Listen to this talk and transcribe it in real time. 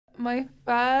My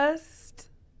first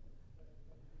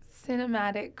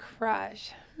cinematic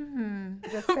crush.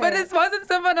 But this wasn't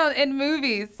someone in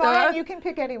movies. Fine, you can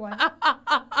pick anyone. First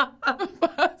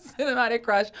cinematic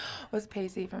crush was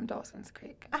Pacey from Dawson's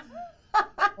Creek.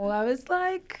 Well, I was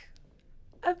like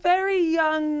a very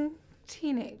young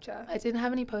teenager. I didn't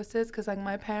have any posters because like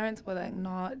my parents were like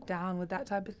not down with that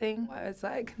type of thing. I was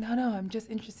like, no, I'm just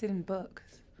interested in books.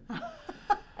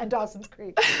 And Dawson's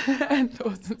Creek. And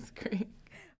Dawson's Creek.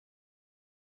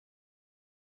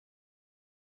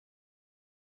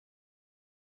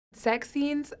 Sex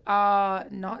scenes are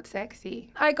not sexy.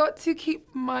 I got to keep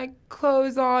my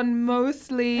clothes on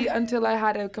mostly until I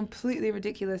had a completely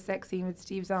ridiculous sex scene with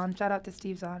Steve Zahn. Shout out to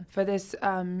Steve Zahn for this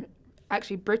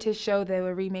actually British show they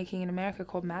were remaking in America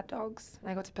called Mad Dogs.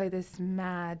 I got to play this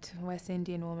mad West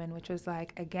Indian woman, which was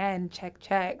like, again, check.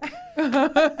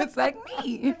 It's like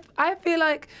me. I feel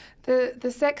like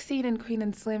the sex scene in Queen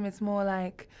and Slim is more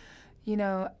like, you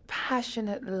know,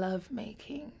 passionate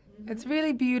lovemaking. It's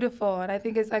really beautiful, and I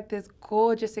think it's like this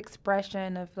gorgeous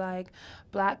expression of like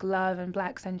Black love and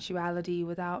Black sensuality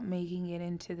without making it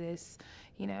into this,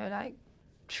 you know, like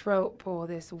trope or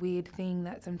this weird thing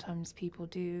that sometimes people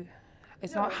do.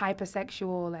 It's not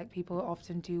hypersexual like people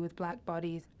often do with Black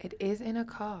bodies. It is in a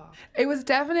car. It was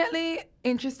definitely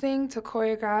interesting to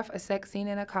choreograph a sex scene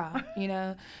in a car, you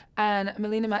know? And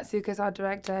Melina Matsuka's our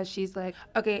director. She's like,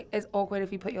 okay, it's awkward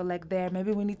if you put your leg there.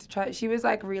 Maybe we need to try it. She was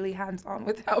like really hands-on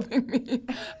with helping me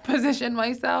position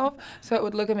myself so it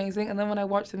would look amazing. And then when I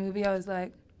watched the movie, I was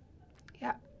like,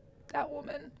 yeah, that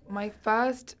woman. My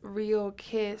first real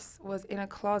kiss was in a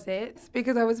closet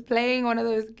because I was playing one of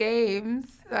those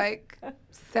games, like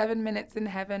 7 Minutes in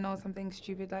Heaven or something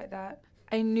stupid like that.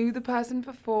 I knew the person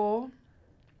before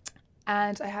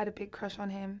and I had a big crush on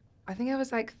him. I think I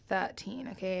was like 13,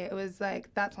 okay? It was like,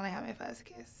 that's when I had my first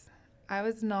kiss. I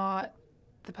was not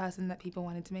the person that people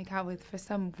wanted to make out with for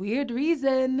some weird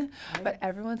reason, but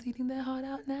everyone's eating their heart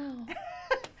out now.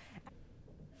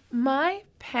 My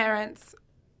parents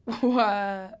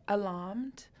were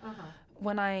alarmed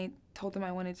when I told them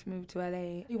I wanted to move to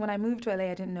LA. When I moved to LA,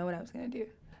 I didn't know what I was going to do.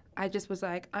 I just was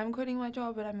like, I'm quitting my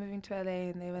job and I'm moving to LA.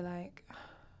 And they were like,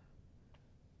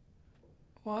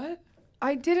 what?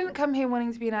 I didn't come here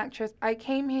wanting to be an actress. I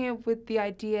came here with the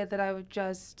idea that I would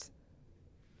just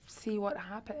see what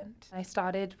happened. I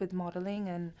started with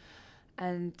modeling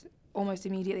and almost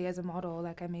immediately as a model,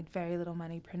 like I made very little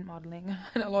money print modeling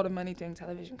and a lot of money doing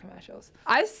television commercials.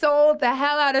 I sold the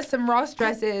hell out of some Ross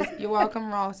dresses. You're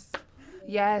welcome, Ross.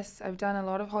 Yes, I've done a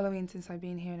lot of Halloween since I've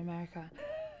been here in America.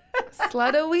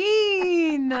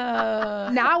 Slutoween!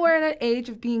 Now we're in an age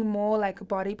of being more like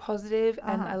body positive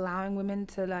and allowing women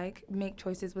to like make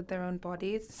choices with their own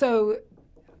bodies. So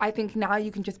I think now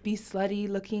you can just be slutty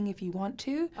looking if you want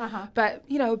to. But,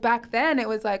 you know, back then it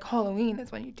was like Halloween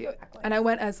is when you do it. Exactly. And I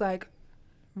went as like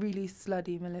really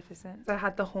slutty Maleficent. I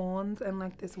had the horns and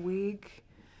like this wig.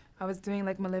 I was doing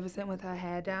like Maleficent with her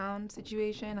hair down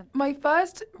situation. My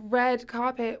first red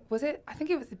carpet, I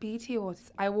think it was the BT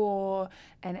Awards. I wore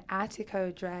an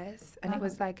Attico dress and it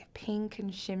was like pink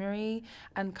and shimmery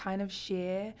and kind of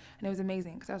sheer. And it was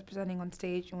amazing because I was presenting on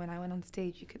stage, and when I went on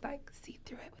stage, you could like see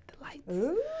through it with the lights.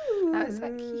 Ooh. I was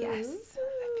like, yes,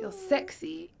 I feel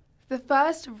sexy. The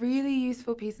first really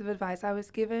useful piece of advice I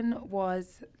was given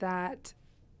was that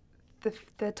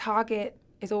the target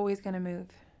is always going to move.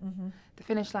 The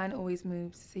finish line always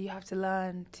moves, so you have to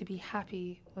learn to be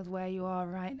happy with where you are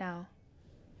right now.